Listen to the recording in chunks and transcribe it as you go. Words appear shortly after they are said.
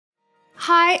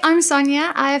Hi, I'm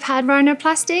Sonja. I have had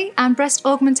rhinoplasty and breast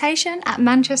augmentation at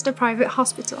Manchester Private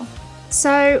Hospital.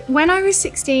 So when I was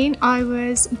 16, I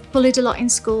was bullied a lot in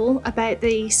school about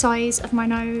the size of my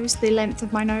nose, the length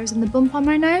of my nose and the bump on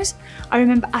my nose. I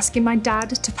remember asking my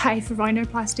dad to pay for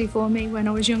rhinoplasty for me when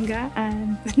I was younger,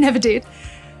 but never did.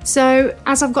 So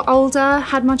as I've got older,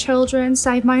 had my children,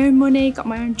 saved my own money, got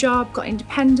my own job, got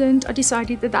independent, I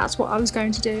decided that that's what I was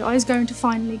going to do. I was going to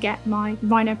finally get my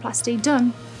rhinoplasty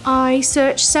done. I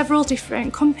searched several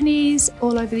different companies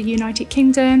all over the United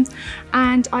Kingdom,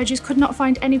 and I just could not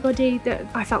find anybody that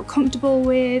I felt comfortable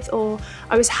with or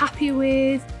I was happy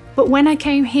with. But when I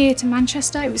came here to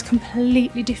Manchester, it was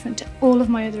completely different to all of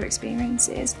my other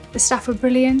experiences. The staff were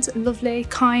brilliant, lovely,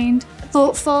 kind,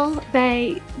 thoughtful.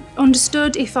 They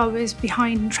understood if I was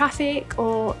behind in traffic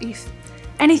or if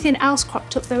anything else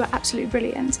cropped up. They were absolutely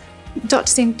brilliant. Dr.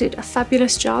 Singh did a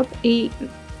fabulous job. He,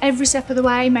 every step of the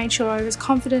way, made sure I was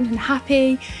confident and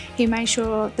happy. He made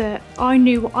sure that I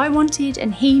knew what I wanted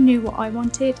and he knew what I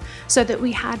wanted, so that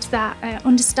we had that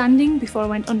understanding before I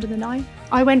went under the knife.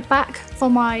 I went back for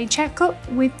my checkup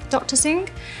with Dr. Singh,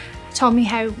 told me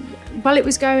how well it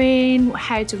was going,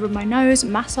 how to rub my nose,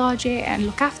 massage it and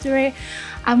look after it.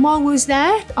 And while I was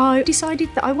there, I decided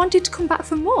that I wanted to come back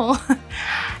for more.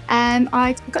 And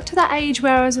I got to that age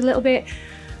where I was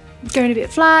going a bit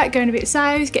flat, going a bit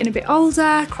south, getting a bit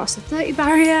older, crossed the 30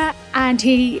 barrier, and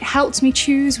he helped me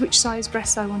choose which size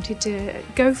breasts I wanted to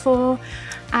go for,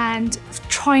 and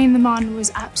trying them on was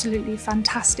absolutely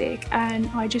fantastic. And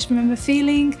I just remember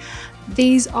feeling,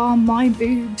 these are my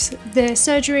boobs. The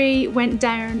surgery went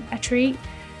down a treat,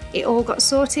 it all got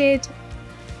sorted,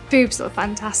 boobs look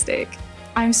fantastic.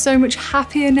 I'm so much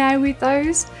happier now with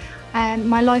those, and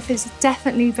my life is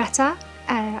definitely better.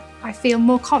 I feel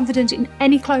more confident in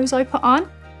any clothes I put on,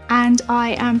 and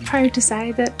I am proud to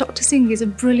say that Dr. Singh is a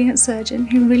brilliant surgeon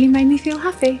who really made me feel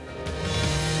happy.